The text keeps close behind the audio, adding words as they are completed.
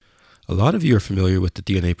A lot of you are familiar with the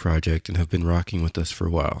DNA Project and have been rocking with us for a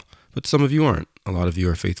while, but some of you aren't. A lot of you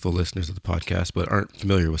are faithful listeners of the podcast, but aren't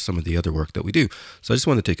familiar with some of the other work that we do. So I just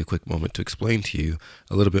want to take a quick moment to explain to you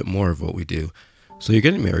a little bit more of what we do. So you're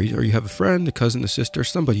getting married, or you have a friend, a cousin, a sister,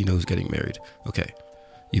 somebody you know is getting married. Okay.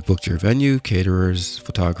 You've booked your venue, caterers,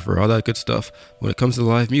 photographer, all that good stuff. When it comes to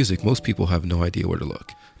live music, most people have no idea where to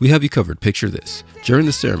look. We have you covered. Picture this. During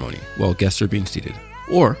the ceremony, while guests are being seated,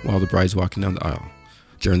 or while the bride's walking down the aisle.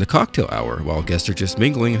 During the cocktail hour, while guests are just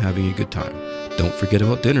mingling and having a good time. Don't forget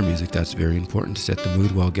about dinner music. That's very important to set the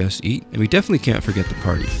mood while guests eat. And we definitely can't forget the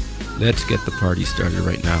party. Let's get the party started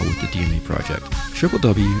right now with the DNA Project.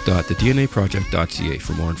 www.thednaproject.ca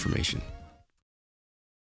for more information.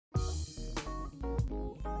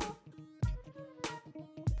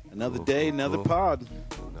 Another day, another pod.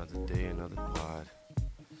 Another day, another pod.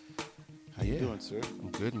 How you doing, sir? I'm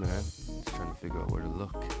good, man. Just trying to figure out where to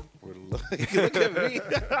look. Where to look? Look at me.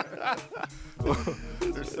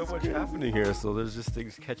 There's so much happening here, so there's just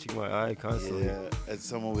things catching my eye constantly. Yeah, as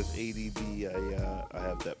someone with ADD, I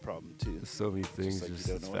have that problem too. There's so many things, Just like just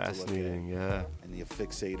you it's don't know what to look fascinating, yeah. And you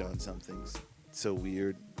fixate on something so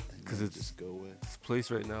weird, Because and it's just go with. this place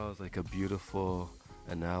right now is like a beautiful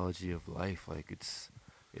analogy of life. Like it's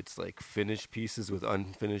like finished pieces with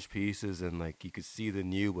unfinished pieces, and like you could see the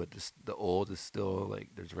new, but the old is still like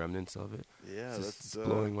there's remnants of it. Yeah, It's that's just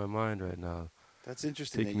blowing my mind right now. That's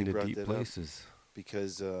interesting. Taking that me you to brought deep that places. up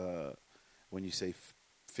because when you say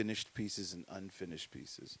finished pieces and unfinished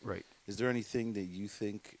pieces, Right. is there anything that you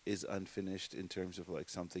think is unfinished in terms of like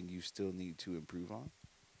something you still need to improve on?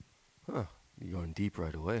 Huh. You're going deep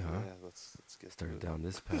right away, huh? Yeah, let's get Started to it. down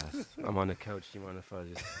this path. I'm on the couch. You mind if I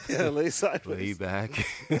just Yeah, lay lay sideways. back?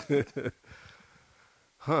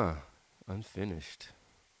 Huh. Unfinished.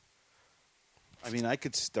 I mean, I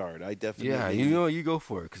could start. I definitely. Yeah, you know, you go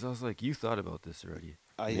for it. Because I was like, you thought about this already.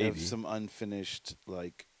 I Maybe. have some unfinished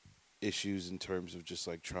like issues in terms of just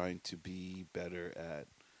like trying to be better at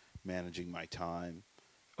managing my time,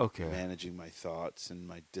 Okay. managing my thoughts, and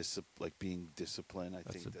my like being disciplined. I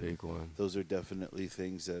That's think a that big one. those are definitely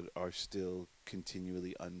things that are still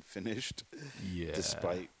continually unfinished, Yeah.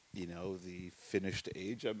 despite the finished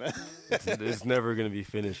age I'm at. It's never going to be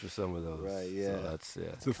finished for some of those. Right, yeah. So that's, yeah.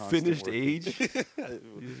 So Constant finished work. age? These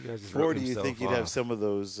guys just wrote 40, you think themselves you'd have off. some of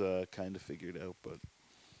those kind of figured out, but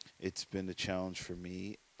it's been a challenge for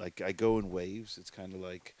me. Like, I go in waves. It's kind of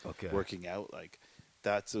like Okay. working out. Like,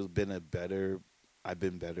 I've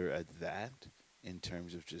been better at that in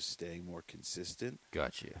terms of just staying more consistent.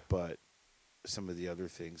 Gotcha. But some of the other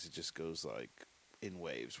things, it just goes like in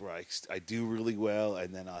waves where I do really well,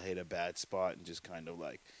 and then I'll hit a bad spot and just kind of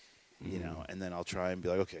like, and then I'll try and be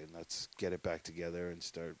like, okay, let's get it back together and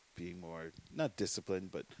start being more, not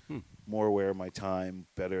disciplined, but more aware of my time,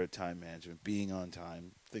 better at time management, being on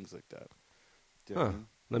time, things like that. Do you know what I mean?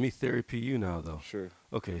 Let me therapy you now, though. Sure.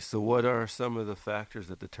 Okay, so what are some of the factors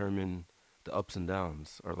that determine the ups and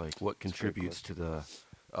downs? Or, like, what That's a great contributes to the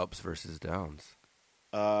ups versus downs?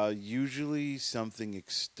 Usually something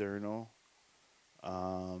external,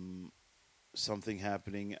 something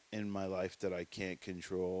happening in my life that I can't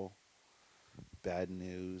control, bad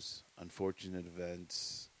news, unfortunate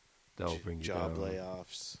events, That'll bring you job down.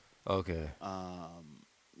 layoffs, Okay.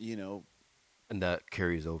 And that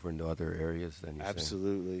carries over into other areas, then you're saying?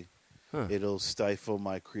 absolutely. Huh. It'll stifle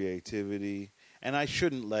my creativity, and I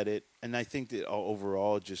shouldn't let it. And I think that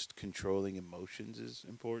overall, just controlling emotions is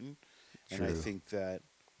important. And I True. think that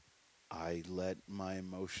I let my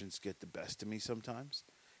emotions get the best of me sometimes,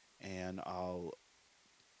 and I'll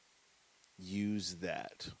use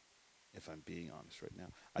that, if I'm being honest right now.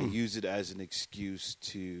 I use it as an excuse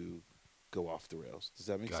to go off the rails. Does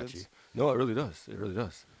that make Got sense? you. No, it really does. It really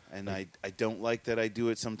does. And I don't like that I do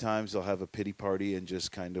it sometimes. I'll have a pity party and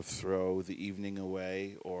just kind of throw the evening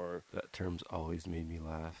away, or That term's always made me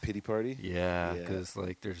laugh. pity party. Yeah, Yeah. because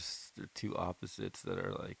like there are two opposites that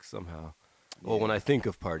are like somehow. Well, when Yeah. I think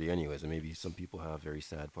of party, anyways, and maybe some people have very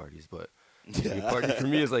sad parties, but Yeah. party for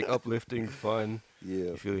me is like uplifting, fun, Yeah.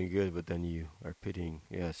 you're feeling good, but then you are pitying.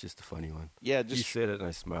 Yeah, it's just a funny one. Yeah, You just said it and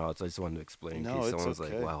I smiled, so I just wanted to explain No, in case it's someone's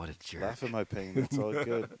okay. like, "Wow, what a jerk!" laugh at my pain. It's all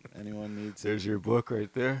good. Anyone needs There's it. your book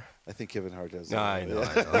right there. I think Kevin Hart has that. Nah, I one. know, Yeah.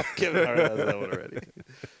 I know. Kevin Hart has that one already.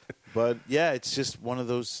 But yeah, it's just one of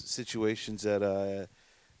those situations that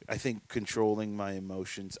I think controlling my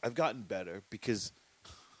emotions. I've gotten better because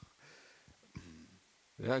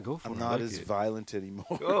Yeah, go for it. I'm I not like as it. violent anymore.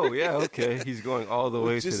 Oh yeah, okay. He's going all the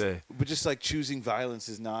way today. But just like choosing violence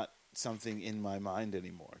is not something in my mind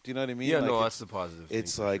anymore. Do you know what I mean? Yeah, Like no, it's, that's the positive thing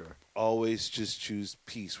it's for like sure. always just choose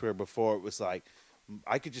peace. Where before it was like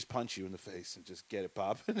I could just punch you in the face and just get it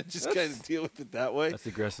popping and just kind of deal with it that way. That's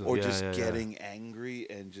aggressive. Or Yeah, just yeah, getting angry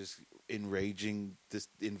and just enraging this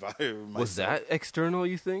environment. Was that external,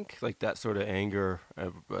 you think? Like that sort of anger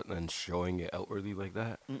and showing it outwardly like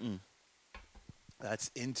that? Mm-mm.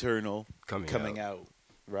 That's internal Coming out,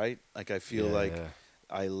 right? Like I feel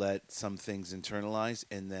I let some things internalize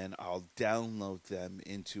and then I'll download them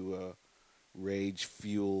into a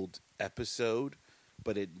rage-fueled episode,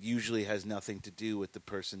 but it usually has nothing to do with the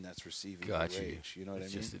person that's receiving the rage. You know what I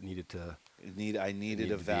mean? Just it needed to. I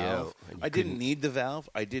needed a valve. I didn't need the valve.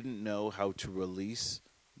 I didn't know how to release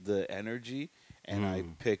the energy, and I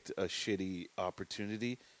picked a shitty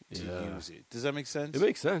opportunity to use it. Does that make sense? It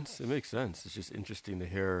makes sense. It's just interesting to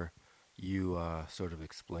hear you sort of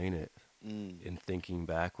explain it in thinking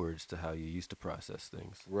backwards to how you used to process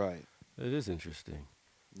things. Right. It is interesting.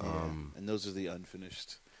 Yeah. And those are the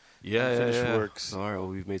unfinished. Unfinished works. All right, well,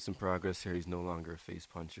 we've made some progress here. He's no longer a face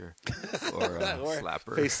puncher or a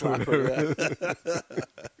slapper. Face slapper,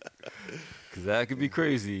 Because that could be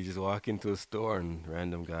crazy. You just walk into a store and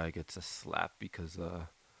random guy gets a slap because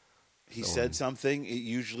he said something. It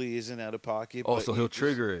usually isn't out of pocket. Oh, so he'll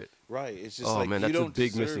trigger it. Right. It's just oh, man, that's a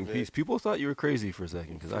big missing it. piece. People thought you were crazy for a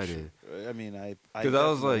second because I did. I mean, Because I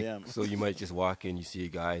was like, so you might just walk in, you see a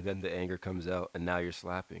guy, then the anger comes out, and now you're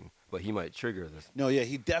slapping. But he might trigger this. No, yeah,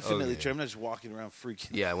 he definitely triggered. I'm not just walking around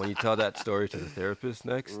freaking. Yeah, when you tell that story to the therapist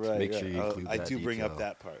next, make sure you include that I do bring detail. up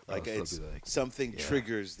that part. Like, something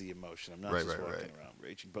triggers the emotion. I'm not just walking around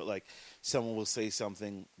raging. But, like, someone will say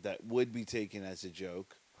something that would be taken as a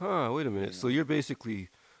joke. Huh, wait a minute. So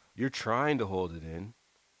you're trying to hold it in.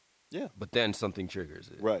 Yeah. But then something triggers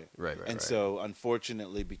it. Right. And so,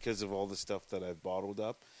 unfortunately, because of all the stuff that I've bottled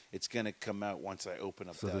up, it's going to come out once I open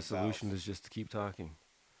up that valve. So the solution is just to keep talking?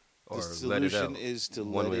 Or the solution is to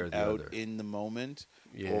let it out in the moment.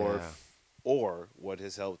 Yeah. Or what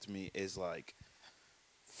has helped me is, like,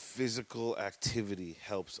 physical activity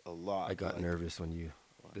helps a lot. I got nervous when you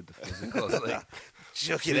did the physical. I was like,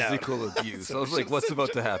 joke it out. Physical abuse. I was like, what's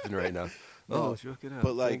about to happen right now? No, joke it out.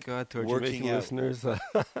 But like, thank God, torture-making listeners.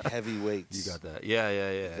 Heavy weights. You got that. Yeah.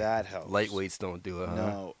 That helps. Light weights don't do it, huh?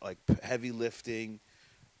 No, like heavy lifting,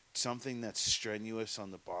 something that's strenuous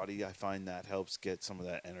on the body, I find that helps get some of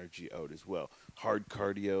that energy out as well. Hard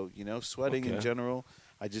cardio, sweating in general,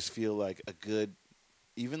 I just feel like a good,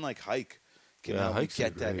 even like hike can help me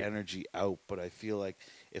get that energy out. But I feel like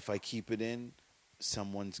if I keep it in,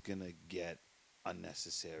 someone's going to get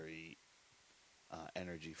unnecessary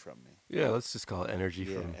energy from me. Yeah, let's just call it energy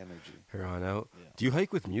from here on out. Yeah. Do you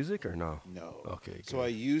hike with music or no? No. Okay, good. So I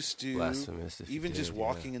used to. Blasphemous. Even just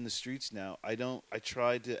walking in the streets now, I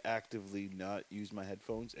try to actively not use my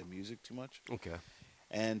headphones and music too much. Okay.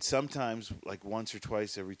 And sometimes, like once or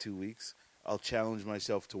twice every 2 weeks, I'll challenge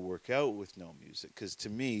myself to work out with no music. Because to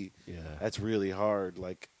me, that's really hard.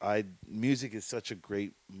 Like, music is such a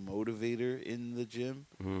great motivator in the gym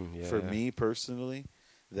for me personally,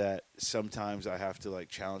 that sometimes I have to like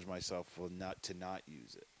challenge myself not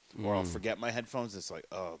use it. Or I'll forget my headphones. It's like,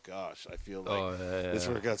 oh gosh, I feel like this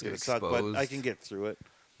workout's going to suck, but I can get through it.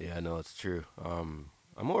 Yeah, no, it's true. I'm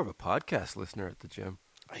more of a podcast listener at the gym.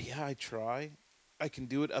 Yeah, I try. I can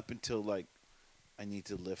do it up until like I need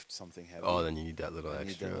to lift something heavy. Oh, then you need that little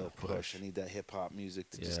extra push. I need that hip hop music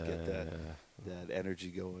to just get that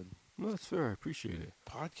energy going. No, that's fair. I appreciate it.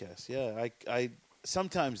 Podcast, yeah. I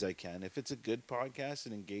sometimes I can if it's a good podcast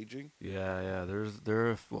and engaging. Yeah.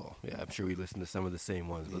 I'm sure we listen to some of the same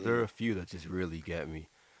ones, but there are a few that just really get me.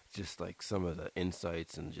 Just like some of the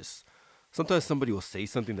insights and just sometimes somebody will say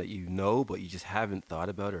something that you know, but you just haven't thought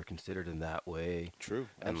about or considered in that way. True,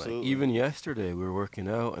 and absolutely. Like even yesterday we were working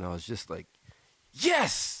out and I was just like,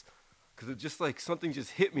 yes, because it just like something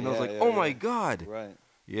just hit me and I was like, oh my God. Right.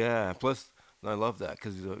 Yeah. Plus, I love that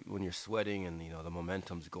because when you're sweating and the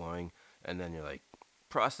momentum's going, and then you're like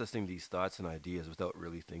processing these thoughts and ideas without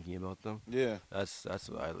really thinking about them. Yeah. That's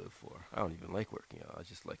what I live for. I don't even like working out. I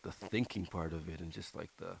just like the thinking part of it and just like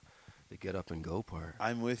the get up and go part.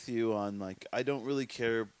 I'm with you on like I don't really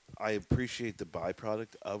care. I appreciate the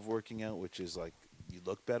byproduct of working out, which is like you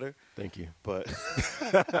look better. Thank you. But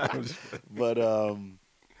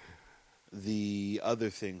the other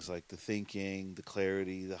things like the thinking, the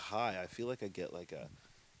clarity, the high, I feel like I get like a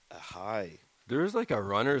high. There's like a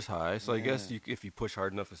runner's high, so I guess if you push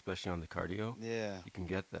hard enough, especially on the cardio, you can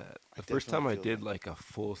get that. The first time I did like a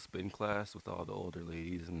full spin class with all the older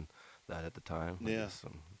ladies and that at the time. I guess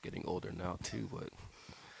I'm getting older now too, but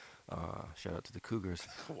shout out to the Cougars.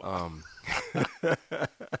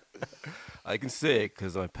 I can say it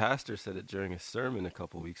because my pastor said it during a sermon a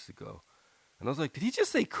couple weeks ago. And I was like, did he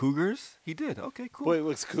just say cougars? He did. Okay, cool. Wait,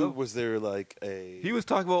 was there like a? He was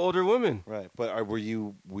talking about older women. Right, but were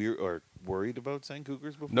you weird or worried about saying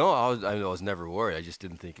cougars before? No, I was never worried. I just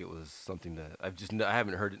didn't think it was something that I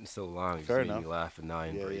haven't heard it in so long. It Fair just made me enough. laugh, and now I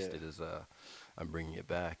embraced it as I'm bringing it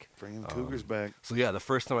back. Bringing cougars back. So yeah, the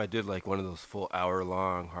first time I did like one of those full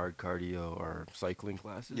hour-long hard cardio or cycling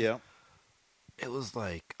classes. Yeah. It was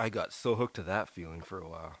like I got so hooked to that feeling for a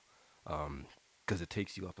while, because it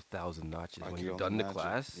takes you up 1,000 notches when you're done the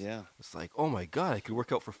class. Yeah. It's like, oh my god, I could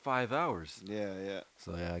work out for 5 hours. Yeah.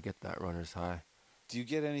 So yeah, I get that runner's high. Do you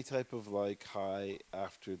get any type of like high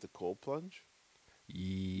after the cold plunge?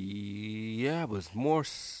 Yeah, it was more,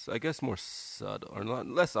 I guess, more subtle or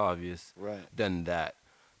less obvious Right. than that.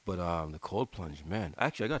 But the cold plunge, man.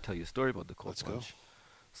 Actually, I gotta tell you a story about the cold Let's plunge. go.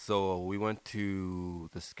 So we went to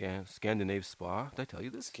the Scandinave Spa. Did I tell you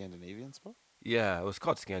this? Scandinavian spa? Yeah, it was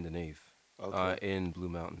called Scandinave. Okay. In Blue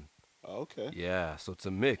Mountain. Oh, okay. Yeah, so it's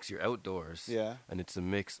a mix. You're outdoors. Yeah. And it's a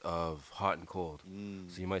mix of hot and cold.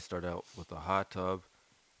 So you might start out with a hot tub,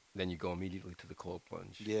 then you go immediately to the cold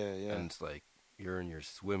plunge. Yeah. And it's like you're in your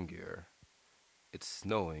swim gear. It's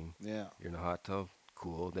snowing. Yeah. You're in a hot tub.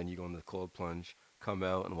 Cool. Then you go in the cold plunge, come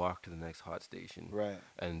out and walk to the next hot station. Right.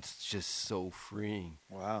 And it's just so freeing.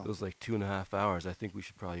 Wow. It was like 2.5 hours. I think we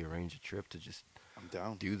should probably arrange a trip to just I'm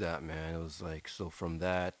down. do that, man. It was like, so from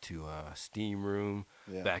that to a steam room,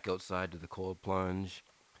 back outside to the cold plunge,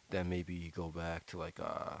 then maybe you go back to like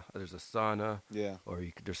there's a sauna, or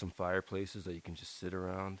there's some fireplaces that you can just sit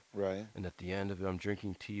around. Right. And at the end of it, I'm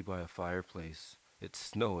drinking tea by a fireplace. It's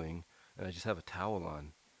snowing, and I just have a towel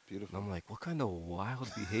on. Beautiful. And I'm like, what kind of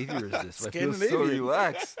wild behavior is this? I feel so Scandinavian.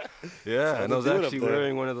 relaxed. Yeah, and I was actually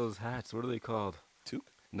wearing one of those hats. What are they called? Toque?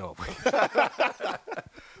 No.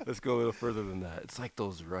 Let's go a little further than that. It's like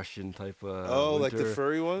those Russian type of like the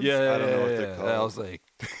furry ones? Yeah, I don't know what they're called. I was like...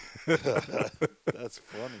 That's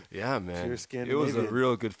funny. Yeah, man. Pure It Scandinavian. was a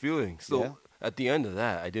real good feeling. So at the end of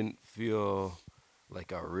that, I didn't feel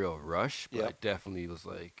like a real rush, but I definitely was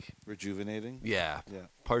like... Rejuvenating? Yeah. Yeah.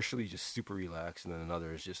 Partially just super relaxed, and then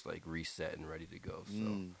another is just like reset and ready to go.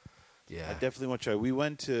 So, yeah. I definitely want to try. We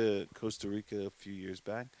went to Costa Rica a few years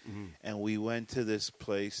back, and we went to this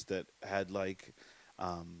place that had like...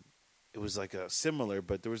 it was like a similar,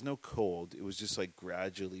 but there was no cold. It was just like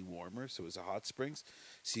gradually warmer. So it was a hot springs.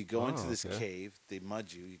 So you go into this cave. They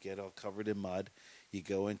mud you. You get all covered in mud. You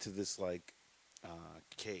go into this like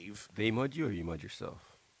cave. They mud you or you mud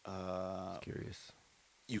yourself? Just curious.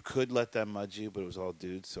 You could let them mud you, but it was all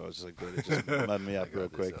dudes. So I was just like, better just mud me up real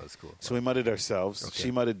quick. That was cool. So we mudded ourselves. Okay.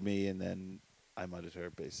 She mudded me, and then I mudded her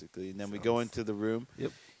basically. And then we go into the room.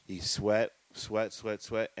 Yep. You sweat,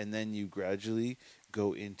 and then you gradually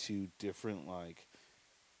go into different, like,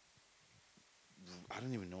 I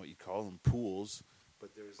don't even know what you call them, pools,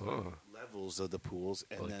 but there's like levels of the pools,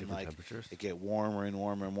 and then like it get warmer and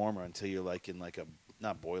warmer and warmer until you're like in like a,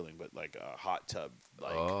 not boiling, but like a hot tub,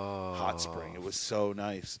 like hot spring. It was so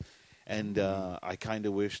nice. And I kind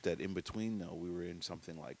of wish that in between though we were in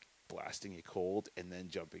something like blasting it cold and then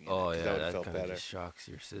jumping in. Oh, that would have felt better. Just shocks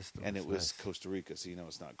your system. And it was Costa Rica, so you know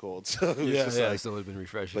it's not cold. So it was just so like, it would have been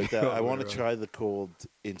refreshing. but I want to try the cold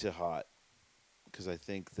into hot because I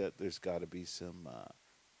think that there's got to be some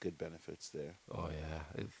good benefits there. Oh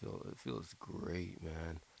yeah, it feels great,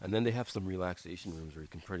 man. And then they have some relaxation rooms where you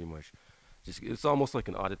can pretty much just, it's almost like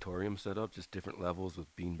an auditorium setup, just different levels with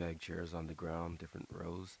beanbag chairs on the ground, different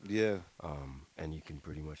rows. Yeah. And you can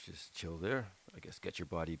pretty much just chill there. I guess get your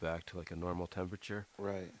body back to like a normal temperature.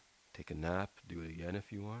 Right. Take a nap, do it again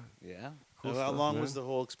if you want. Yeah. Cool How stuff, long man. was the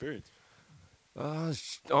whole experience?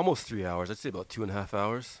 Almost 3 hours. I'd say about 2.5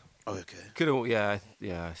 hours. Oh, okay. Could have,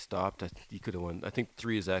 I stopped. You could have went. I think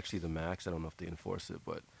 3 is actually the max. I don't know if they enforce it,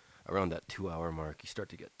 but around that 2 hour mark, you start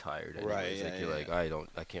to get tired. Anyways. Right. Yeah, you're like,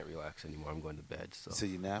 I can't relax anymore. I'm going to bed. So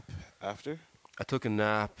you nap after? I took a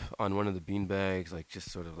nap on one of the bean bags, like just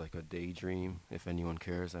sort of like a daydream. If anyone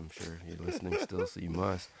cares, I'm sure you're listening still, so you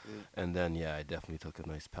must. Yeah. And then I definitely took a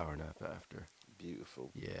nice power nap after.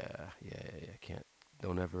 Beautiful. Yeah.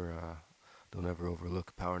 Don't ever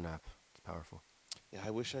overlook a power nap. It's powerful. Yeah,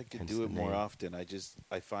 I wish I could Hence do it the more name. often.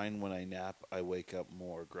 I find when I nap, I wake up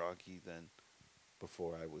more groggy than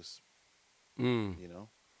before I was, you know?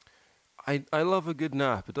 I love a good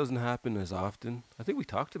nap. It doesn't happen as often. I think we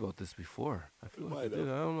talked about this before. I feel like we did.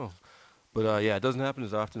 I don't know. But it doesn't happen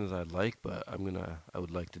as often as I'd like, but I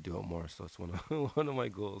would like to do it more. So it's one of my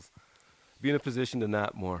goals. Be in a position to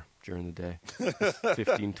nap more during the day.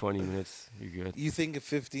 15, 20 minutes, you're good. You think a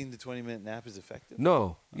 15 to 20 minute nap is effective?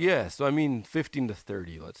 No. Yeah. So, 15 to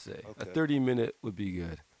 30, let's say. Okay. A 30-minute would be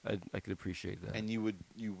good. I could appreciate that. And you would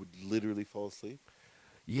literally fall asleep?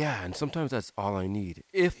 Yeah, and sometimes that's all I need.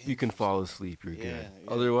 If you can fall asleep, you're Yeah, good.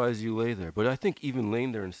 yeah. Otherwise, you lay there. But I think even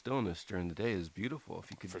laying there in stillness during the day is beautiful.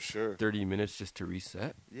 If you could, For sure. 30 minutes just to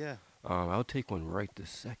reset, Yeah, I would take one right this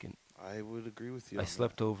second. I would agree with you. I on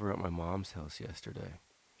slept over at my mom's house yesterday.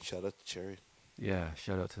 that. Shout out to Cherry. Yeah,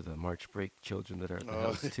 shout out to the March break children that are at the Oh,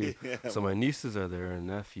 house too. yeah, So my nieces are there and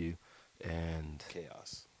nephew, and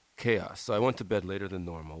Chaos. chaos. So I went to bed later than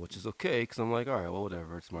normal, which is okay because I'm like, all right, well,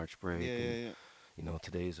 whatever. It's March break, Yeah, and yeah, yeah.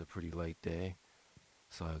 today is a pretty light day.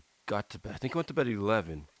 So I got to bed. I think I went to bed at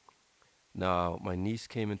 11. Now my niece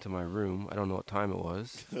came into my room. I don't know what time it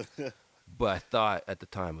was, but I thought at the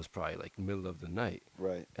time it was probably like middle of the night.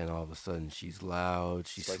 Right. And all of a sudden she's loud,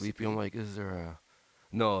 she's Spicy sleepy. Pete? I'm like, is there a?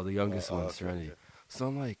 No, the youngest one, okay, Serenity. okay. So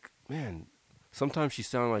I'm like, man. Sometimes she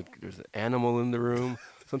sounds like there's an animal in the room.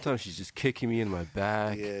 Sometimes she's just kicking me in my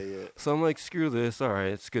back. Yeah, yeah. So I'm like, screw this. All right,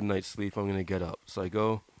 it's good night's sleep. I'm gonna get up. So I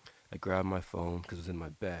go. I grab my phone because it was in my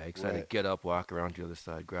bag. So I had Right. to get up, walk around to the other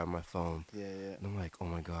side, grab my phone. Yeah, yeah. And I'm like, oh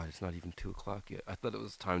my God, it's not even 2 o'clock yet. I thought it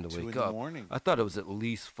was time to 2 wake in the up. morning. I thought it was at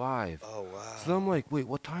least 5. Oh, wow. So I'm like, wait,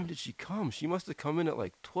 what time did she come? She must have come in at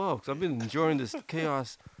like 12 because I've been enjoying this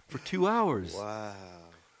chaos for 2 hours. Wow.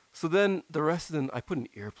 So then the rest of them, I put in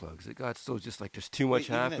earplugs. It got so just like there's too much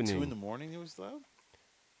Wait, happening. Even at 2 in the morning it was loud?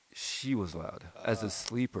 She was loud as a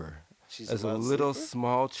sleeper. She's As a loud little sleeper?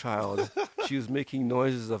 small child, she was making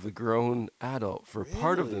noises of a grown adult for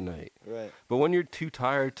part of the Really? night. Right. But when you're too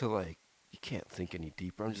tired to like, you can't think any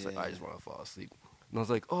deeper. I'm just like, Yeah. I just want to fall asleep. And I was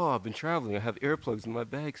like, oh, I've been traveling. I have earplugs in my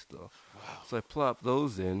bag still. Wow. So I plop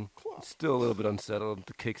those in. Cool. Still a little bit unsettled.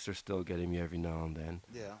 The kicks are still getting me every now and then.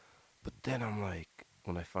 Yeah. But then I'm like,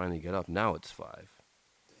 when I finally get up, now it's 5.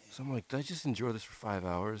 So I'm like, did I just enjoy this for 5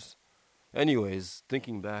 hours? Anyways,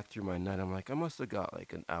 thinking back through my night, I'm like, I must have got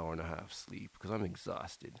like an hour and a half sleep because I'm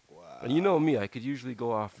exhausted. Wow. And you know me, I could usually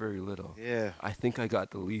go off very little. Yeah. I think I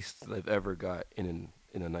got the least that I've ever got in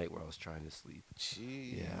a night where I was trying to sleep.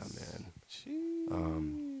 Jeez. Yeah, man.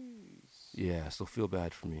 Jeez. Yeah, so feel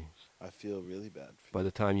bad for me. I feel really bad for By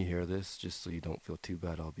the time you hear this, just so you don't feel too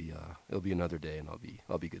bad, it'll be another day and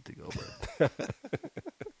I'll be good to go. But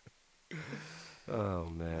oh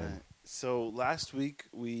man. Right. So last week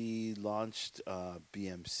we launched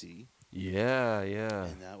BMC, Yeah, yeah.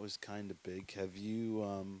 and that was kind of big. Have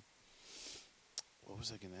you? What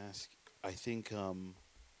was I going to ask? I think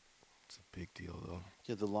It's a big deal though.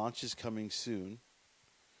 yeah, the launch is coming soon,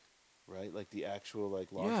 right? Like the actual launch.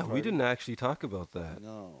 Yeah, we party? didn't actually talk about that.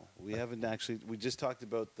 No, we haven't actually. We just talked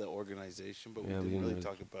about the organization, but Yeah, we we didn't didn't really really-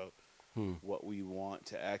 talk about Hmm. what we want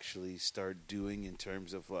to actually start doing in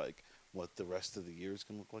terms of like what the rest of the year is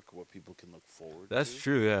going to look like, or what people can look forward to. That's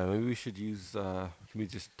true. Yeah, maybe we should use. Can we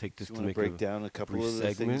just take this So to you want make to break a down a couple brief of the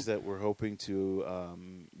segment? things that we're hoping to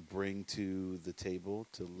bring to the table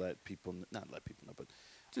to let people, not let people know, but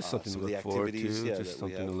just something to some of the look forward to. activities, yeah, Just that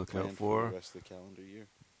we something to have look out planned for. the rest of the calendar year.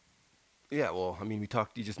 Yeah, well, I mean, we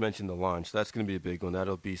talked. You just mentioned the launch. That's going to be a big one.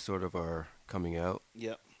 That'll be sort of our coming out.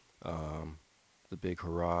 Yep. The big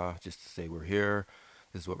hurrah, just to say we're here.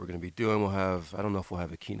 This is what we're going to be doing. We'll have, I don't know if we'll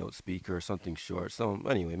have a keynote speaker or something short.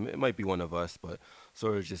 Anyway, it might be one of us, but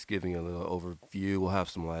sort of just giving a little overview. We'll have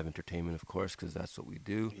some live entertainment, of course, because that's what we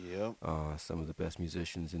do. Yep. Some of the best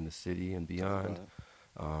musicians in the city and beyond.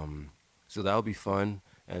 Right. So that'll be fun.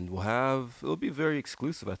 And it'll be very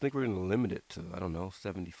exclusive. I think we're going to limit it to, I don't know,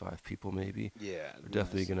 75 people maybe. Yeah. We're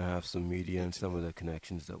definitely going to have some media and some of the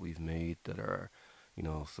connections that we've made that are,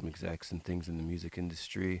 some execs and things in the music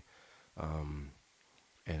industry.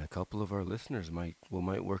 And a couple of our listeners might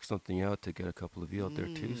work something out to get a couple of you out there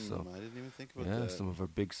too. So I didn't even think about yeah, that. some of our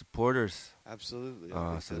big supporters. Absolutely.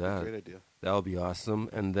 So that'd be a great idea. That'll be awesome.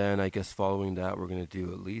 And then I guess following that, we're going to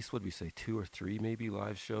do at least, what did we say, 2 or 3 maybe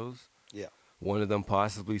live shows. Yeah. One of them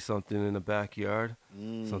possibly something in the backyard,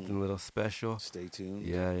 something a little special. Stay tuned.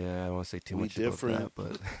 Yeah, I don't want to say too We much different.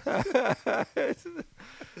 about that, but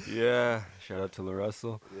yeah, shout out to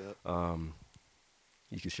LaRussell. Yep.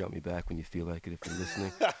 You can shout me back when you feel like it if you're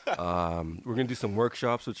listening. We're going to do some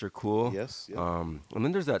workshops, which are cool. Yes. Yep. And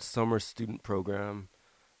then there's that summer student program,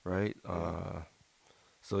 right? Yeah.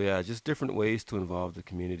 So yeah, just different ways to involve the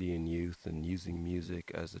community and youth and using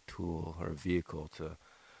music as a tool or a vehicle to,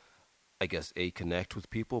 I guess, connect with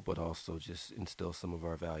people, but also just instill some of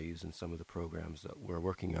our values and some of the programs that we're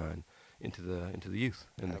working on into the youth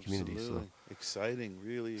and the community. So exciting,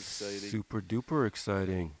 really exciting. super duper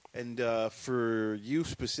exciting. And for you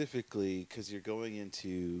specifically, because you're going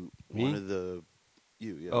into Me? one of the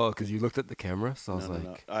yeah. Oh, because you looked at the camera, so I was like,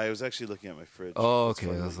 no. I was actually looking at my fridge. Oh, That's okay.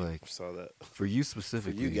 funny I was that you like, saw that. for you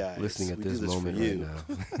specifically, guys, listening at we do this this for moment you.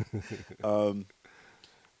 right now.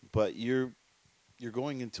 But you're you're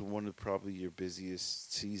going into one of probably your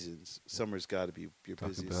busiest seasons. Summer's got to be your Talk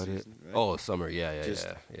busiest about it. season, right? Oh, summer. Yeah, Just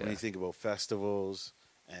yeah. when you think about festivals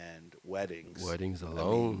and weddings. Weddings I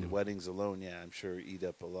alone. mean, weddings alone, yeah, I'm sure eat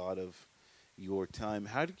up a lot of your time.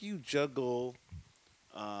 How do you juggle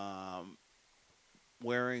um,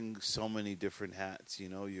 wearing so many different hats? You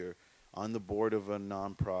know, you're on the board of a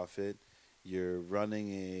nonprofit, you're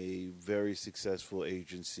running a very successful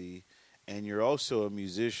agency, and you're also a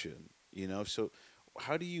musician. You know, so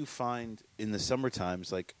how do you find in the summer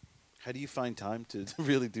times, like, how do you find time to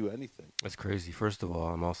really do anything? That's crazy. First of all,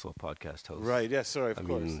 I'm also a podcast host. Right. Yeah. Sorry. I Of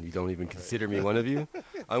course. mean, you don't even consider me one of you.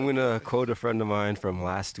 I'm going to quote a friend of mine from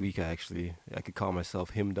last week, actually. I could call myself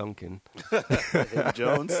Him Duncan. Him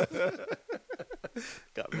Jones.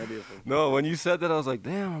 Got many of them. No, when you said that, I was like,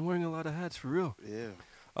 damn, I'm wearing a lot of hats for real. Yeah.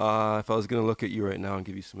 If I was going to look at you right now and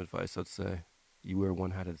give you some advice, I'd say you wear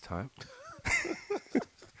one hat at a time.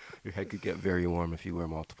 Your head could get very warm if you wear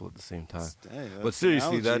multiple at the same time. Dang, But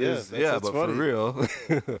seriously, analogy, but funny. for real,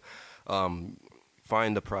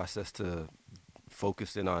 find the process to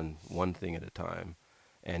focus in on one thing at a time.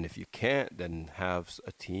 And if you can't, then have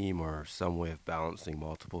a team or some way of balancing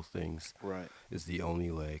multiple things. Right. Is the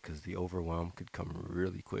only way, because the overwhelm could come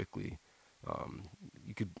really quickly.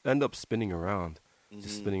 You could end up spinning around,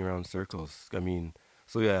 just spinning around circles. I mean,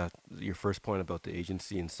 so yeah, your first point about the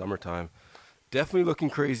agency in summertime, definitely looking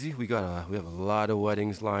crazy. We have a lot of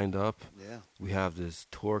weddings lined up. Yeah. We have this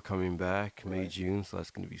tour coming back May, Right. June, so that's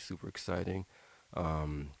going to be super exciting.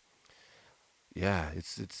 Yeah,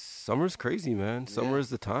 it's summer's crazy, man. Summer Yeah. is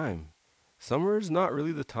the time. Summer is not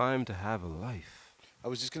really the time to have a life. I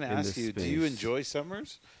was just going to In ask this you, do you space. enjoy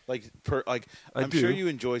summers? Like, I I'm do. sure you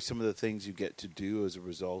enjoy some of the things you get to do as a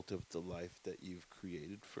result of the life that you've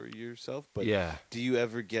created for yourself. But Yeah. do you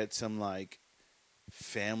ever get some like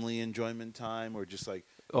family enjoyment time, or just like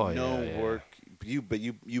Oh, no yeah. work? You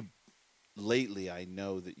lately, I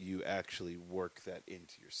know that you actually work that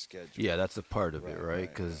into your schedule. Yeah, that's a part of it, Right, right? right,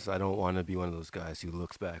 Because I don't want to be one of those guys who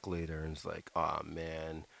looks back later and is like, "Oh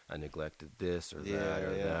man, I neglected this or that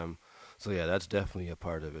or Yeah. them." So yeah, that's definitely a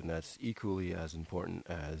part of it, and that's equally as important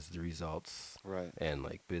as the results Right. and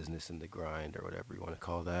like business and the grind or whatever you want to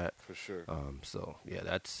call that. For sure. So yeah,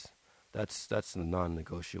 that's the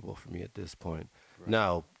non-negotiable for me at this point. Right.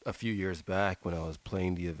 Now, a few years back when I was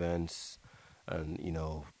playing the events and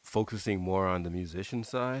focusing more on the musician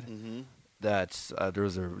side, Mm-hmm. that's there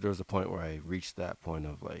was a point where I reached that point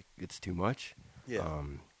of like it's too much. Yeah.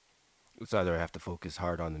 It's either I have to focus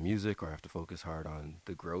hard on the music or I have to focus hard on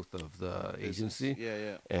the growth of the agency.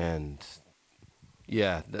 Yeah. And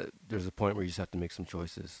yeah, there's a point where you just have to make some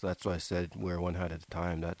choices. That's why I said wear one hat at a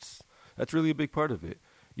time. That's really a big part of it.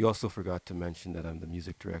 You also forgot to mention that I'm the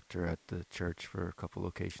music director at the church for a couple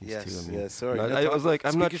locations Yes, too. I mean, yes, sorry. I was like,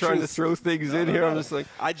 I'm not Speak your trying to truth. throw things in No, here. no. I'm just like,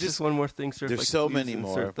 I just just one more thing, sir. if There's I could so please many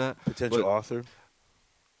insert more. that. Potential But- author.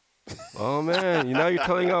 Oh man, now you're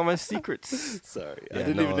telling all my secrets. Sorry, I Yeah,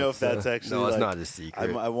 didn't no, even know if it's, that's actually. no, it's like, not a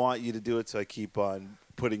secret. I want you to do it, so I keep on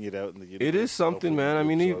putting it out in the universe. It is something, Hopefully man. I you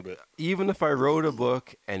mean, absorb it. even if I wrote a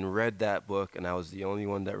book and read that book, and I was the only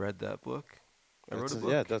one that read that book, I wrote a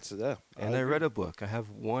book. Yeah, that's yeah. And I agree. read a book. I have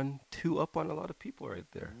 2 up on a lot of people right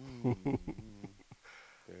there.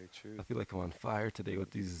 Very true. I feel like I'm on fire today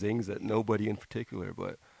with these zings at nobody in particular,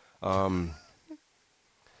 but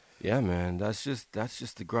yeah, man, that's just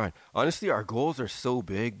the grind. Honestly, our goals are so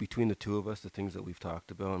big between the two of us, the things that we've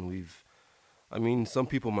talked about, and I mean, some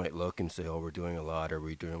people might look and say, "Oh, we're doing a lot, or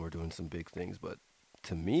we're doing some big things," but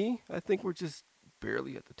to me, I think we're just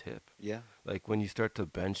barely at the tip. Yeah. Like when you start to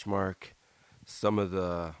benchmark some of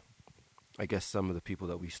the people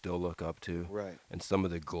that we still look up to, Right. and some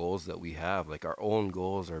of the goals that we have, like our own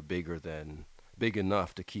goals are big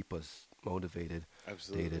enough to keep us motivated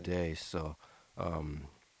Absolutely. day to day. So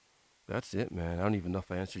that's it, man. I don't even know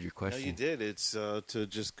if I answered your question. No, you did. It's to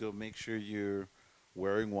just go make sure you're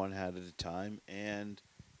wearing one hat at a time, and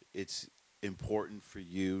it's important for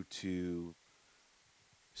you to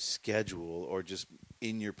schedule or just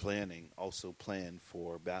in your planning also plan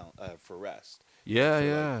for rest. Yeah, for,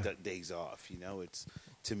 yeah. like, days off. It's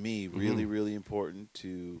to me really really important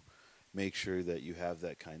to make sure that you have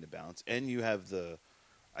that kind of balance, and you have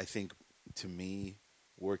I think to me,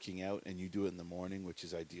 working out, and you do it in the morning, which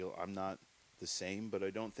is ideal. I'm not the same, but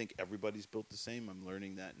I don't think everybody's built the same. I'm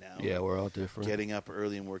learning that now. Yeah, we're all different. Getting up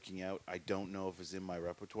early and working out, I don't know if it's in my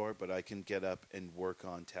repertoire, but I can get up and work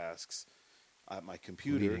on tasks at my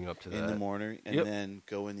computer Leading up to in the that. morning, and Yep. then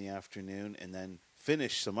go in the afternoon, and then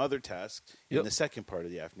finish some other tasks in Yep. the second part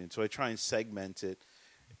of the afternoon. So I try and segment it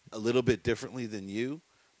a little bit differently than you.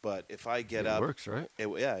 But if I get It up, works, right?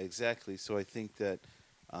 yeah, exactly. So I think that,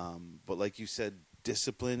 but like you said,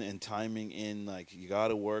 discipline and timing in, like, you got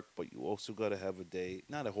to work, but you also got to have a day,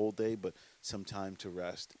 not a whole day, but some time to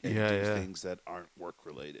rest and Yeah, do yeah. things that aren't work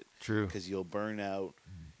related. True. Because you'll burn out.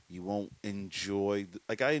 You won't enjoy.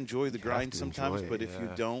 Like, I enjoy the You have grind to sometimes, enjoy it, but if you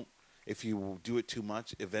yeah. don't, if you do it too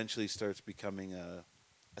much, eventually it starts becoming a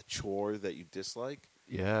chore that you dislike.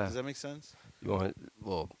 Yeah. Does that make sense?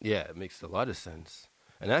 Well, yeah, it makes a lot of sense.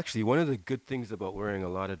 And actually, one of the good things about wearing a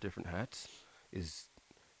lot of different hats is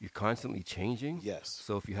you're constantly changing. Yes.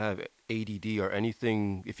 So if you have ADD or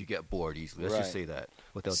anything, if you get bored easily, let's just Right. say that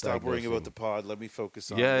without Stop worrying about diagnosing. the pod. Let me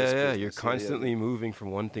focus on Yeah, this yeah, yeah. business. You're Yeah, constantly moving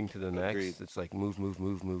from one thing to the next. Agreed. It's like move, move,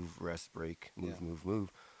 move, move, rest, break, move, Yeah.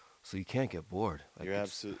 move. So you can't get bored. Like You're it's-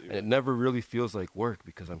 absolutely And it right. never really feels like work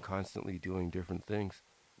because I'm constantly doing different things.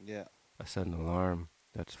 Yeah. I set an alarm.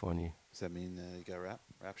 That's funny. Does that mean you got rap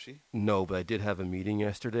sheet? No, but I did have a meeting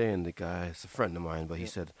yesterday, and the guy, it's a friend of mine, but he Yeah.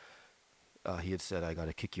 said, he had said, I got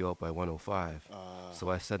to kick you out by 105. So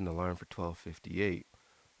I set an alarm for 12:58,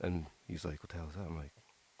 and he's like, what the hell is that? I'm like,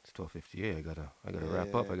 it's 12:58. I gotta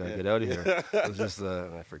wrap up. I gotta get out of here. It was just,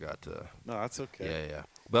 I forgot to. No, that's okay. Yeah.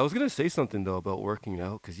 But I was gonna say something though about working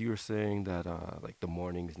out, because you were saying that like the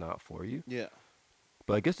morning's not for you. Yeah.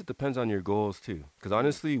 But I guess it depends on your goals too. Because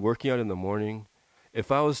honestly, working out in the morning, if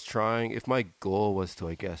my goal was to,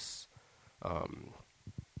 I guess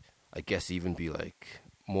even be like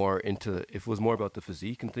more into, if it was more about the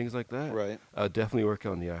physique and things like that, Right. I would definitely work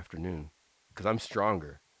out in the afternoon. Because I'm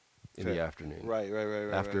stronger in the Fair. afternoon. Right.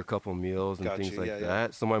 After a couple meals and Got things you, like yeah.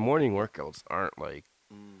 that. So my morning workouts aren't like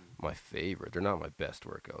Mm. my favorite. They're not my best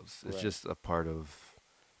workouts. It's Right. just a part of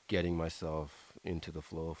getting myself into the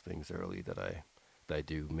flow of things early that I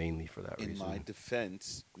do mainly for that In reason. my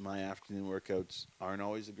defense, my afternoon workouts aren't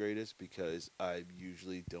always the greatest because I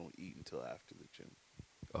usually don't eat until after the gym.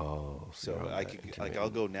 Oh, So you're on I that could, like, intermittent I'll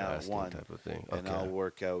go now at fasting 1, type of thing. and Okay. I'll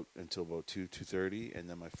work out until about 2:30, and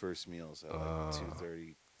then my first meal is at like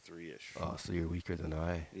 2:33ish. Oh, so you're weaker than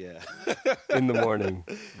I Yeah. in the morning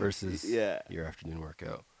versus Yeah. your afternoon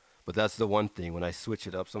workout. But that's the one thing. When I switch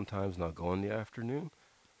it up sometimes and I'll go in the afternoon,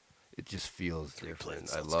 it just feels different.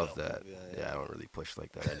 plates, I let's love go. that. Yeah. Yeah, I don't really push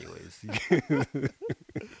like that anyways.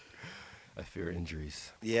 I fear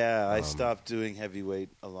injuries. Yeah, I stopped doing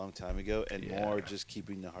heavyweight a long time ago, and Yeah. more just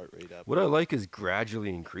keeping the heart rate up. What I like is gradually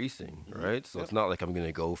increasing, Mhm. right? So Yep. it's not like I'm going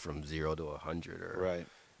to go from 0 to 100 or Right.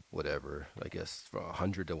 whatever, I guess from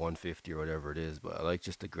 100 to 150 or whatever it is, but I like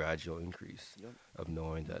just a gradual increase Yep. of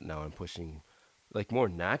knowing that now I'm pushing, like more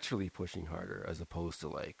naturally pushing harder as opposed to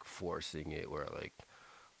like forcing it where like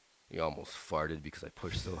you almost farted because I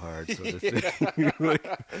pushed so hard. So the thing, like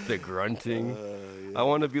the grunting, Yeah. I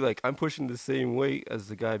want to be like, I'm pushing the same weight as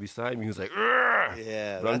the guy beside me who's like, "Urgh!"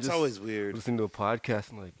 Yeah, But I'm that's just always weird. listening to a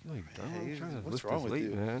podcast and like, yo, you done? Hey, I'm trying to what's lift wrong this with weight,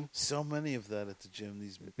 you? man. So many of that at the gym.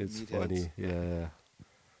 These It's meatheads. funny. Yeah.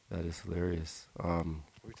 That is hilarious. What were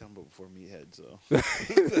we talking about before meatheads, though?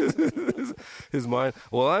 His mind.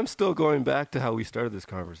 Well, I'm still going back to how we started this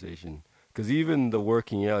conversation. Because even the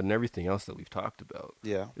working out and everything else that we've talked about,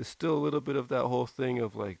 Yeah. is still a little bit of that whole thing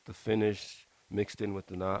of like the finish mixed in with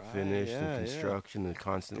the not Right, finished yeah, and construction and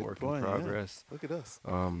constant Good work point, in yeah. progress. Look at us.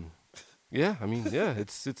 Yeah, I mean, yeah,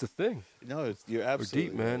 it's a thing. No, you're We're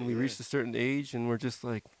absolutely deep, man. right, We yeah. reached a certain age and we're just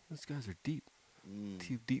like, these guys are deep. Mm.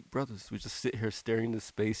 Two deep brothers. We just sit here staring into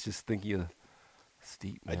space, just thinking of it's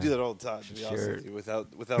deep, man. I do that all the time, to Should be honest share with it. you,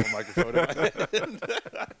 without a microphone in my hand.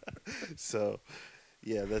 So,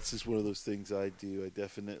 yeah, that's just one of those things I do. I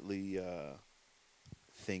definitely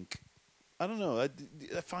think. I don't know. I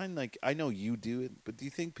find, like, I know you do it, but do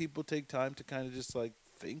you think people take time to kind of just like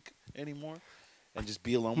think anymore and just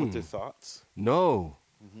be alone with their thoughts? No.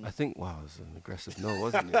 Mhm. I think, wow, it was an aggressive no,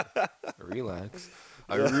 wasn't it? Relax.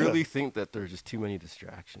 I really think that there are just too many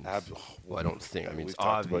distractions. Well, I don't think. I mean, We've it's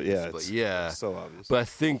talked about- obvious, yeah, but it's yeah. so obvious. But I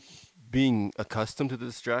think being accustomed to the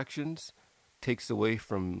distractions takes away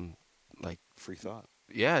from, like, Free thought.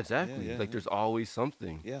 yeah, exactly. Yeah, like, yeah. there's always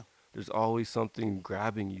something. Yeah. There's always something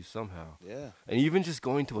grabbing you somehow. Yeah. And even just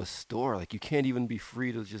going to a store, like, you can't even be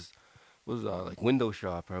free to just, what was like window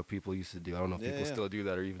shop, how people used to do. I don't know if Yeah, people yeah. still do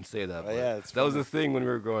that or even say that. Oh, But yeah, it's that was funny. the thing when we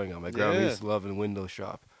were growing up. My grandma Yeah. used to love in window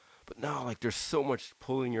shop. But now, like, there's so much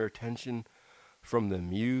pulling your attention from the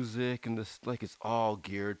music and this, like, it's all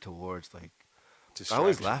geared towards, like, I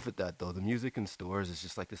always Distraction. laugh at that, though. The music in stores is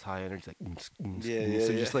just like this high energy, like, Yeah,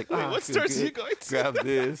 so yeah. just like, Wait, I what feel stores are good. you going to? Grab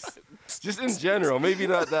this. Just in general, maybe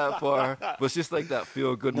not that far, but it's just like that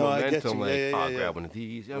feel good No, I get momentum. you. Like, Yeah, yeah, yeah. grab one of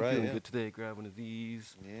these. Yeah, I'm Right, feeling yeah. good today. Grab one of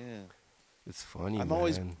these. Yeah. It's funny, I'm man.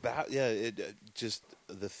 always just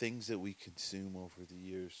the things that we consume over the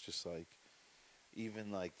years, just like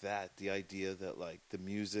even like that, the idea that like the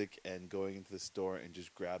music and going into the store and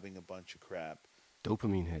just grabbing a bunch of crap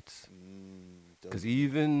Dopamine hits. Because Dopamine.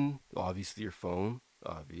 even, obviously, your phone,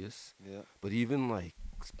 obvious, Yeah. but even like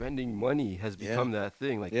spending money has Yeah. become that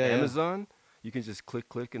thing. Like Yeah. Amazon, you can just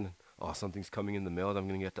click, and oh, something's coming in the mail that I'm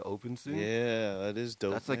going to get to open soon. Yeah, that is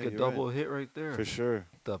dope. That's like Yeah, a you're double right. hit right there. For sure.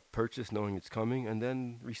 The purchase, knowing it's coming, and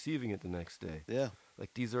then receiving it the next day. Yeah.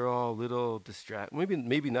 Like these are all little distract.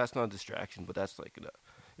 Maybe that's not a distraction, but that's like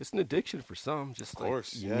it's an addiction for some. Just Of like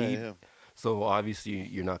course. you Yeah. need. Yeah. So obviously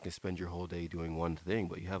you're not gonna spend your whole day doing one thing,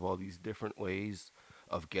 but you have all these different ways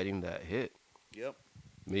of getting that hit. Yep.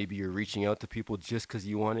 Maybe you're reaching out to people just because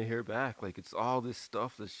you want to hear back. Like it's all this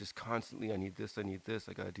stuff that's just constantly, I need this,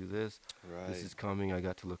 I gotta do this. Right. This is coming, I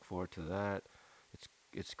got to look forward to that.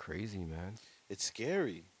 It's crazy, man. It's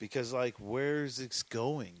scary because like, where's this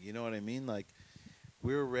going? You know what I mean? Like,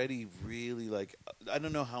 we're already really like, I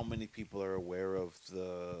don't know how many people are aware of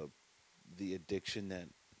the addiction that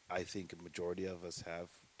I think a majority of us have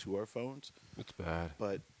to our phones, It's bad.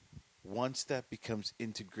 but once that becomes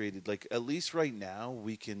integrated, like at least right now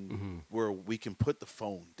we can Mm-hmm. where we can put the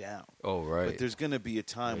phone down. Oh, right. But there's going to be a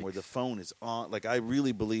time where the Yikes. phone is on. Like I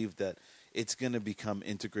really believe that it's going to become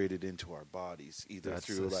integrated into our bodies, either That's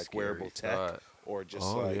through a like wearable scary tech thought. or just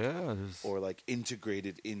Oh, like yeah. There's... or like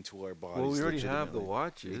integrated into our bodies. Well, we already have the legitimately.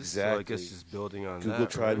 watches, Exactly. so I guess just building on Google that.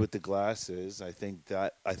 tried right? with the glasses. I think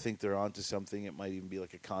they're onto something. It might even be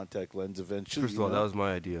like a contact lens eventually. First of all, you that know? was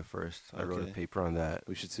my idea first. I wrote a Okay. paper on that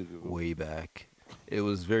We should sue Google. way back. It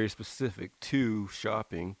was very specific to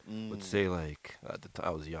shopping. Let's say like at the time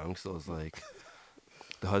I was young, so it was like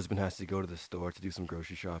the husband has to go to the store to do some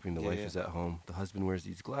grocery shopping. The wife Yeah. is at home. The husband wears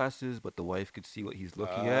these glasses, but the wife could see what he's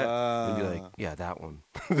looking at and be like, "Yeah, that one."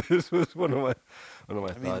 This was one of my I mean,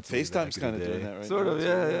 thoughts. way back FaceTime's in the kind of doing day. that right Sort now. of,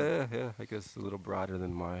 too, yeah. I guess a little broader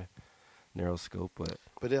than my narrow scope, but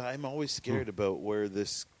But I'm always scared about where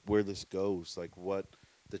this goes, like what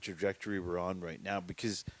the trajectory we're on right now,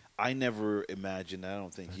 because I never imagined. I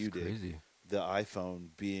don't think that's you did. crazy. The iPhone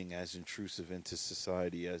being as intrusive into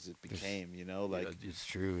society as it became. You know, like Yeah, it's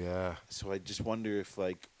true. Yeah. so. I just wonder if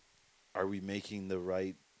like, are we making the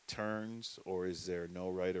right turns, or is there no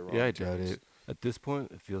right or wrong? Yeah, I doubt turns? it. At this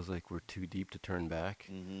point, it feels like we're too deep to turn back.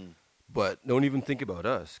 Mm-hmm. But don't even think about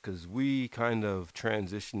us, because we kind of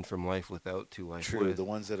transitioned from life without to life True. with. The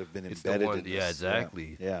ones that have been It's embedded the one, in this. yeah,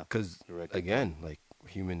 exactly. Yeah. Because Correct. again, like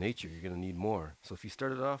human nature, you're gonna need more. So if you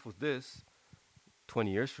started off with this,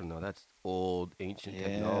 20 years from now, that's old, ancient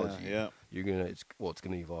technology. Yeah. You're gonna, it's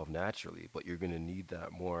gonna evolve naturally, but you're gonna need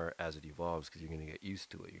that more as it evolves, because you're gonna get used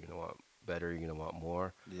to it. You're gonna want better. You're gonna want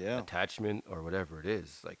more Yeah. attachment or whatever it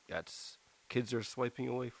is. Like that's kids are swiping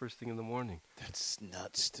away first thing in the morning. That's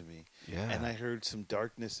nuts to me. Yeah. And I heard some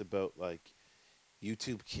darkness about like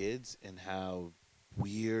YouTube Kids and how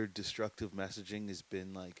weird destructive messaging has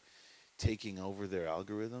been like taking over their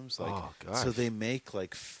algorithms. Like, oh gosh. so they make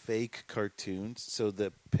like fake cartoons so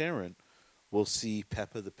the parent will see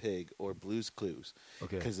Peppa the Pig or Blue's Clues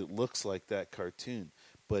Okay. because it looks like that cartoon.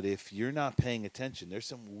 But if you're not paying attention, there's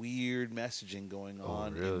some weird messaging going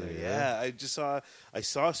on in really? there. Yeah. I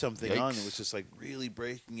saw something on. It Yikes. was just like really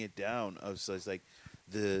breaking it down. I was like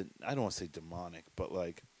I don't want to say demonic, but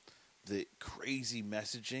like the crazy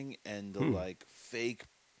messaging and the like fake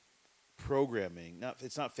programming.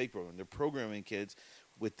 It's not fake programming. They're programming kids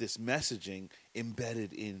with this messaging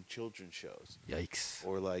embedded in children's shows. Yikes.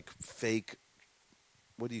 Or like fake,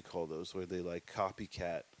 what do you call those? Where they like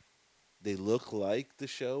copycat. They look like the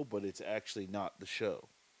show, but it's actually not the show.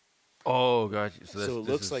 Oh, gotcha. So it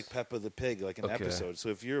looks like Peppa the Pig, like an Okay. episode. So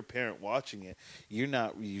if you're a parent watching it, you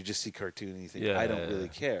just see cartoon and you think, Yeah, I don't really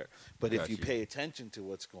care. But if Got you you. pay attention to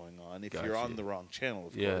what's going on, if Got you're you. on the wrong channel,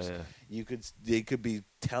 of Yeah, course, yeah. they could be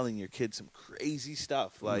telling your kid some crazy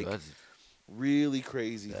stuff, Ooh, like that's really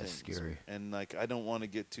crazy That's things. scary. And like I don't want to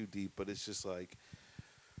get too deep, but it's just like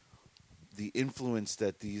the influence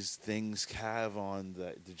that these things have on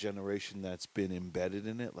the generation that's been embedded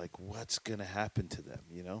in it, like what's gonna happen to them,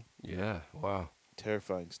 you know? yeah. Wow.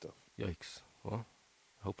 Terrifying stuff. Yikes. Well,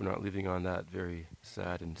 hope we're not leaving on that very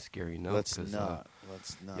sad and scary note. Let's 'cause, not.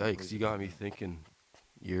 Yikes! You got me thinking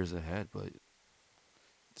years ahead, but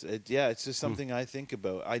It's just something I think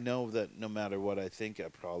about. I know that no matter what I think, I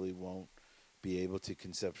probably won't be able to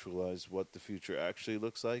conceptualize what the future actually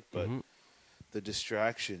looks like. But mhm. the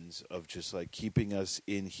distractions of just like keeping us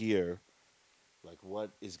in here, like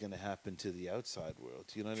what is going to happen to the outside world?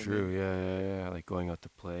 Do you know what I True. mean? Yeah. Like going out to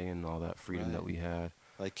play and all that freedom that Right. we had.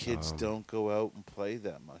 Like kids Um, don't go out and play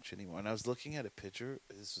that much anymore. And I was looking at a picture.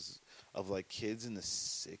 This was of like kids in the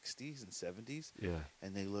 '60s and '70s, Yeah.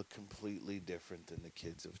 and they look completely different than the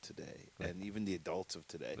kids of today, Like- and even the adults of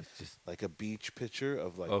today. It's just Like a beach picture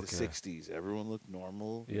of like Okay. the '60s. Everyone looked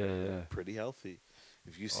normal, yeah. pretty healthy.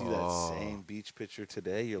 if you see that same beach picture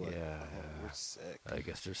today, you're like, oh, we're sick. I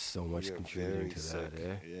guess there's so much We are contributing very to sick. that,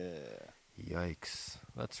 eh? Yeah. Yikes.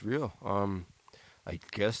 That's real. I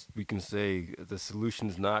guess we can say the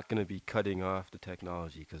solution's not going to be cutting off the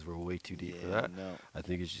technology because we're way too deep for that. No. I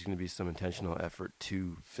think it's just going to be some intentional effort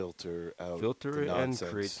to filter it and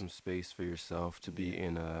nonsense. create some space for yourself to be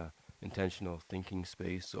in a intentional thinking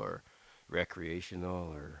space or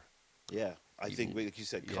recreational or I think like you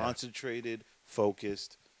said, concentrated,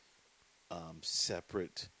 focused,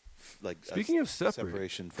 separate, like speaking of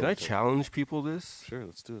separation. Can I challenge people this? Sure,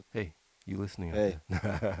 let's do it. Hey, you listening? Hey,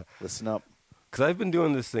 listen up. Because I've been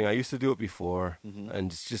doing this thing. I used to do it before, and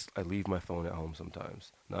it's just I leave my phone at home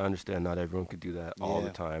sometimes. Now, I understand not everyone could do that all the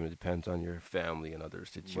time. It depends on your family and other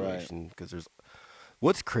situation. Because there's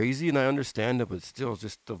what's crazy, and I understand it, but still,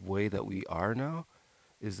 just the way that we are now,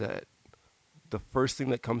 is that the first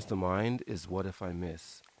thing that comes to mind is what if I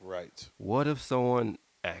miss? Right. What if someone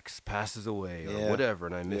X passes away or whatever,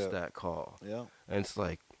 and I miss that call? Yeah. And it's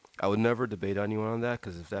like I would never debate anyone on that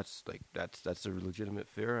because if that's a legitimate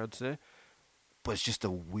fear, I'd say. But it's just a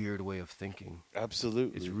weird way of thinking.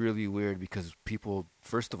 Absolutely. It's really weird because people,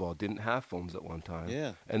 first of all, didn't have phones at one time.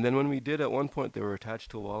 Yeah. And then when we did at one point, they were attached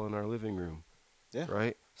to a wall in our living room. Yeah.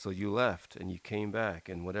 Right? So you left and you came back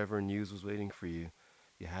and whatever news was waiting for you,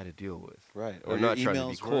 you had to deal with. Right. Or your not emails trying to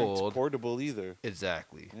be cold. Weren't portable either.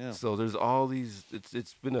 Exactly. Yeah. So there's all these,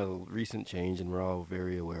 it's been a recent change and we're all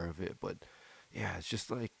very aware of it. But yeah, it's just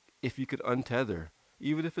like if you could untether,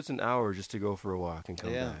 even if it's an hour just to go for a walk and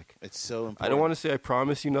come back. It's so important. I don't want to say I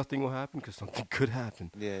promise you nothing will happen because something could happen.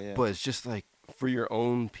 Yeah. But it's just like for your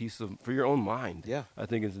own for your own mind. Yeah. I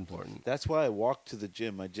think it's important. That's why I walk to the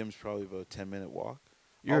gym. My gym's probably about a 10-minute walk.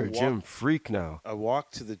 You're a gym freak now. I walk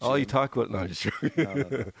to the gym. All you talk about, no, just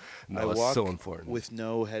no, I it's walk so important. with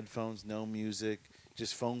no headphones, no music,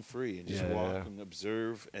 just phone free, and just walk and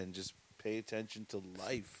observe and just pay attention to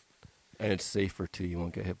life. And it's safer too. You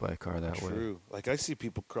won't get hit by a car that way. True. Like I see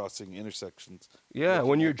people crossing intersections. Yeah,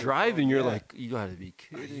 when you're driving, you're like, you gotta be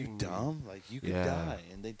kidding. Are you dumb? Like you could die,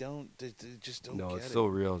 and they don't. They just don't. No, get it's it. so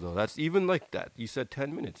real though. That's even like that. You said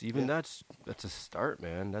 10 minutes. Even that's a start,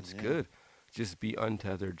 man. That's good. Just be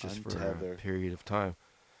untethered for a period of time.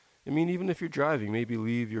 I mean, even if you're driving, maybe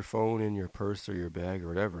leave your phone in your purse or your bag or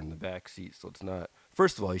whatever in the back seat, so it's not.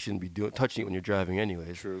 First of all, you shouldn't be touching it when you're driving,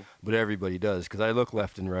 anyways. True. But everybody does because I look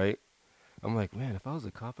left and right. I'm like, man, if I was a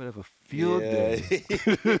cop, I'd have a field day.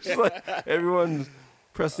 It's like everyone's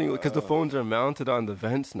pressing because the phones are mounted on the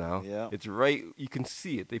vents now. Yeah. It's right. You can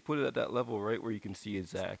see it. They put it at that level right where you can see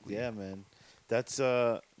exactly. Yeah, man. That's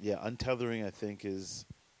untethering. I think is,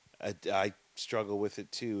 I struggle with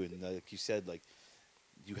it too. And like you said, like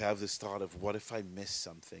you have this thought of what if I miss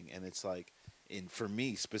something, and it's like, for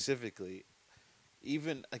me specifically.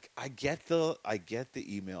 Even like I get the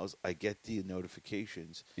emails, I get the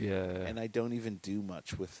notifications, and I don't even do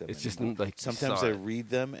much with them. It's anymore. just like sometimes I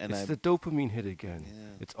read them, and it's the dopamine hit again.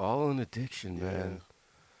 Yeah. It's all an addiction, man.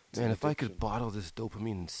 Man, if I could bottle this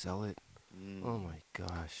dopamine and sell it, oh my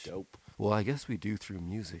gosh, dope. Well, I guess we do through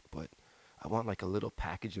music, but I want like a little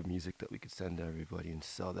package of music that we could send to everybody and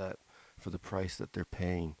sell that for the price that they're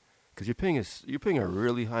paying, because you're paying a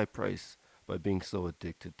really high price by being so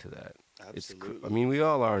addicted to that. Absolutely. I mean, we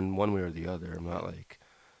all are in one way or the other. I'm not like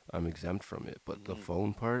I'm exempt from it, but the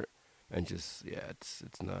phone part and just it's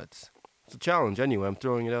nuts. It's a challenge anyway. I'm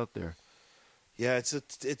throwing it out there. Yeah,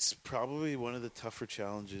 it's probably one of the tougher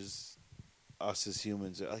challenges us as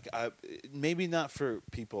humans. Like maybe not for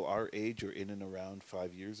people our age or in and around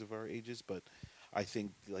 5 years of our ages, but I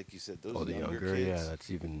think, like you said, those younger kids. Yeah,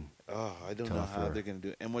 that's even. I don't know how they're going to do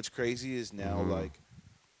it. And what's crazy is now like.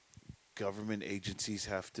 Government agencies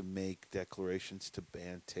have to make declarations to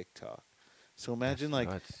ban TikTok. So imagine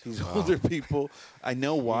these older people. I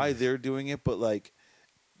know why they're doing it, but like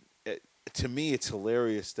to me, it's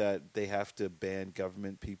hilarious that they have to ban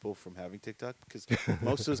government people from having TikTok because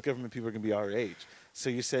most of those government people are going to be our age. So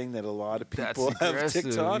you're saying that a lot of people have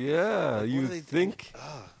TikTok? Yeah, like, you think?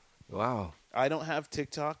 Wow. I don't have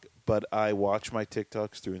TikTok, but I watch my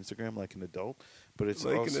TikToks through Instagram like an adult. But it's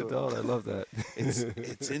like also, an adult. I love that.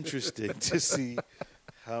 It's interesting to see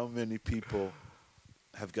how many people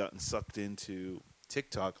have gotten sucked into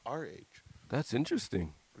TikTok our age. That's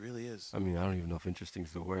interesting. It really is. I mean, I don't even know if interesting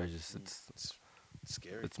is the word. It's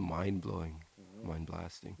scary. It's mind blowing, mind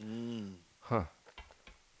blasting. Huh.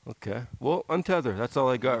 Okay. Well, untether. That's all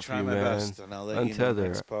I got for you, man. Best, and I'll let you know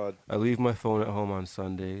next pod. I leave my phone at home on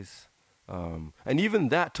Sundays, and even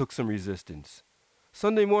that took some resistance.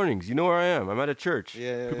 Sunday mornings, you know where I am. I'm at a church.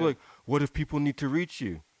 Yeah. People are like, what if people need to reach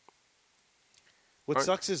you? What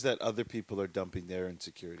sucks is that other people are dumping their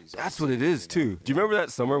insecurities. That's what it is, too. Do you remember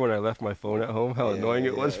that summer when I left my phone at home? How annoying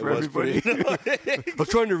it was for everybody? I was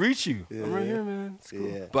trying to reach you. I'm right here, man. It's cool.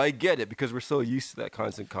 Yeah. But I get it because we're so used to that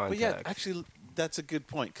constant contact. But yeah, actually, that's a good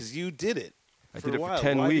point because you did it. I did it for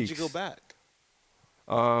 10 Why weeks. Did you go back?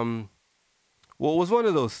 Well, it was one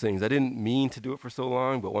of those things. I didn't mean to do it for so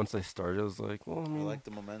long, but once I started, I was like, well, I mean, I like the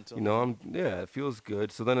momentum. You know, it feels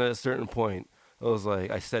good. So then at a certain point, I was like,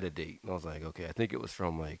 I set a date. And I was like, okay, I think it was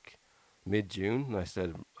from like mid-June. And I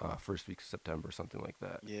said first week of September, something like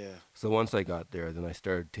that. Yeah. So once I got there, then I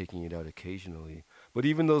started taking it out occasionally. But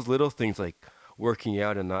even those little things like working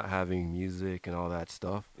out and not having music and all that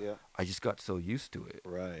stuff, I just got so used to it.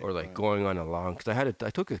 Right. Or like going on a long, because I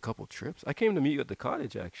took a couple trips. I came to meet you at the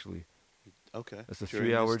cottage, actually. Okay. It's a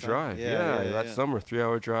 3-hour drive. Yeah, that summer,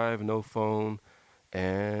 3-hour drive, no phone,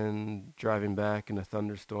 and driving back in a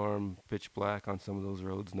thunderstorm, pitch black on some of those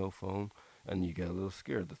roads, no phone, and you get a little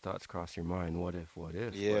scared. The thoughts cross your mind, what if?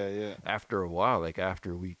 Yeah. After a while, like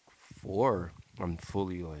after week 4, I'm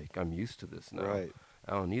fully like, I'm used to this now. Right.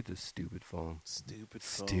 I don't need this stupid phone. Stupid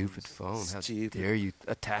phone. How dare you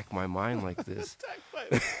attack my mind like this?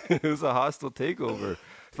 It was a hostile takeover.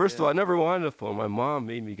 First of all, I never wanted a phone. My mom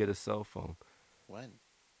made me get a cell phone. When?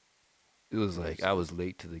 It was like I was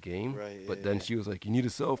late to the game. Right, but then she was like, you need a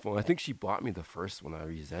cell phone. I think she bought me the first one. I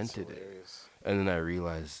resented it. And then I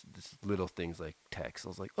realized this little things like text. I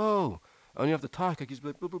was like, oh, I don't even have to talk. I can just be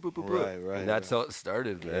like, boop, boop, boop, boop, boop. Right. And that's how it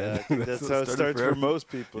started, man. Yeah, I think that's how it starts for most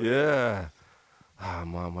people. Yeah.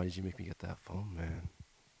 Mom, why did you make me get that phone, man?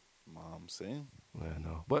 Mom, see? Yeah,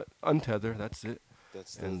 no. But untether, that's it.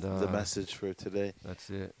 That's the message for today.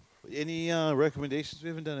 That's it. Any recommendations? We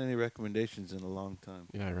haven't done any recommendations in a long time.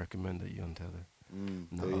 Yeah, I recommend that you untether.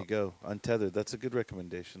 There you go. Untethered. That's a good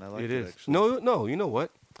recommendation. I like it. It is. Actually. No, you know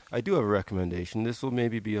what? I do have a recommendation. This will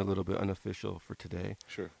maybe be a little bit unofficial for today.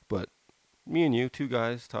 Sure. But me and you, 2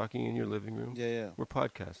 guys talking in your living room. Yeah. We're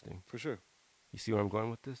podcasting. For sure. You see where I'm going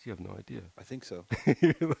with this? You have no idea. I think so.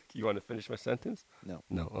 You want to finish my sentence? No.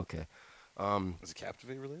 Okay. Is it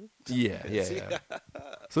Captivate related? Yeah.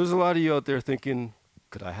 So there's a lot of you out there thinking,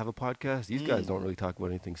 could I have a podcast? These guys don't really talk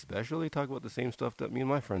about anything special. They talk about the same stuff that me and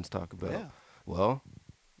my friends talk about. Yeah. Well,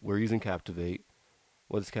 we're using Captivate.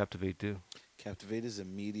 What does Captivate do? Captivate is a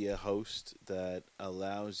media host that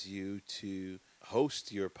allows you to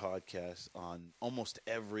host your podcast on almost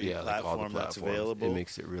every platform that's available. It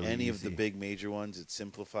makes it really easy. Any of the big major ones. It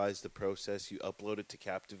simplifies the process. You upload it to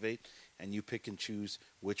Captivate, and you pick and choose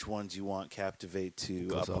which ones you want Captivate to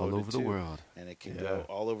upload all over the world. And it can go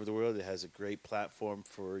all over the world. It has a great platform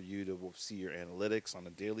for you to see your analytics on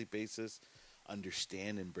a daily basis,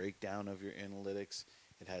 understand and breakdown of your analytics.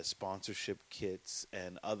 It has sponsorship kits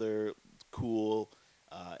and other cool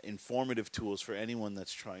informative tools for anyone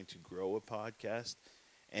that's trying to grow a podcast.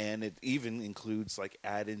 And it even includes like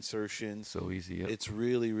ad insertions. So easy. Yep. It's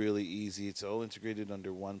really, really easy. It's all integrated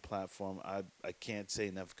under one platform. I can't say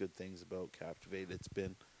enough good things about Captivate. It's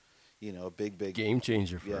been, a big game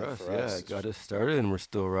changer for us. It got us started, and we're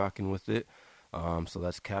still rocking with it. So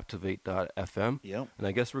that's captivate.fm. Yep. And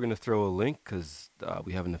I guess we're going to throw a link because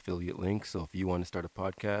we have an affiliate link. So if you want to start a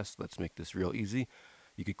podcast, let's make this real easy.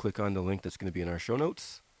 You could click on the link that's going to be in our show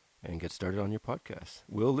notes and get started on your podcast.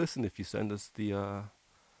 We'll listen if you send us the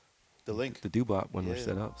link, the doobop when we're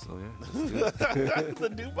set up. So yeah, the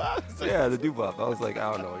doobop. Yeah, the doobop. I was like,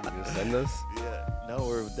 I don't know, you're gonna send us? Yeah, no,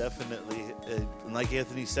 we're definitely. Like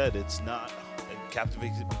Anthony said, it's not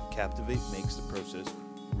Captivate makes the process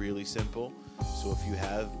really simple. So if you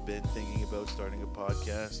have been thinking about starting a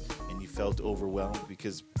podcast and you felt overwhelmed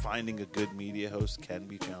because finding a good media host can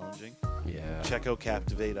be challenging, check out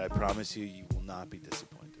Captivate. I promise you, you will not be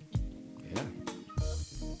disappointed. Yeah.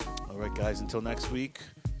 All right, guys. Until next week,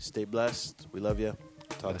 stay blessed. We love you.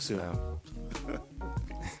 Talk soon.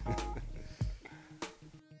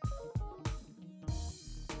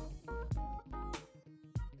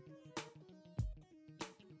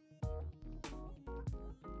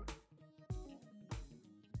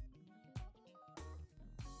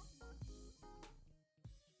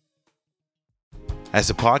 As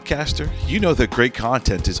a podcaster, you know that great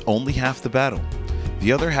content is only half the battle.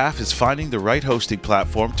 The other half is finding the right hosting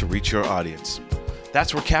platform to reach your audience.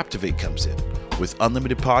 That's where Captivate comes in. With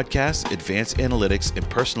unlimited podcasts, advanced analytics, and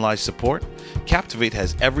personalized support, Captivate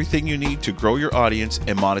has everything you need to grow your audience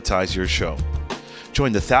and monetize your show.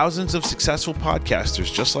 Join the thousands of successful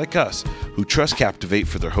podcasters just like us who trust Captivate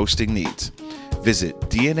for their hosting needs. Visit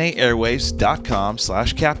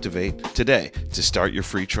dnaairwaves.com/captivate today to start your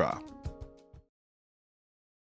free trial.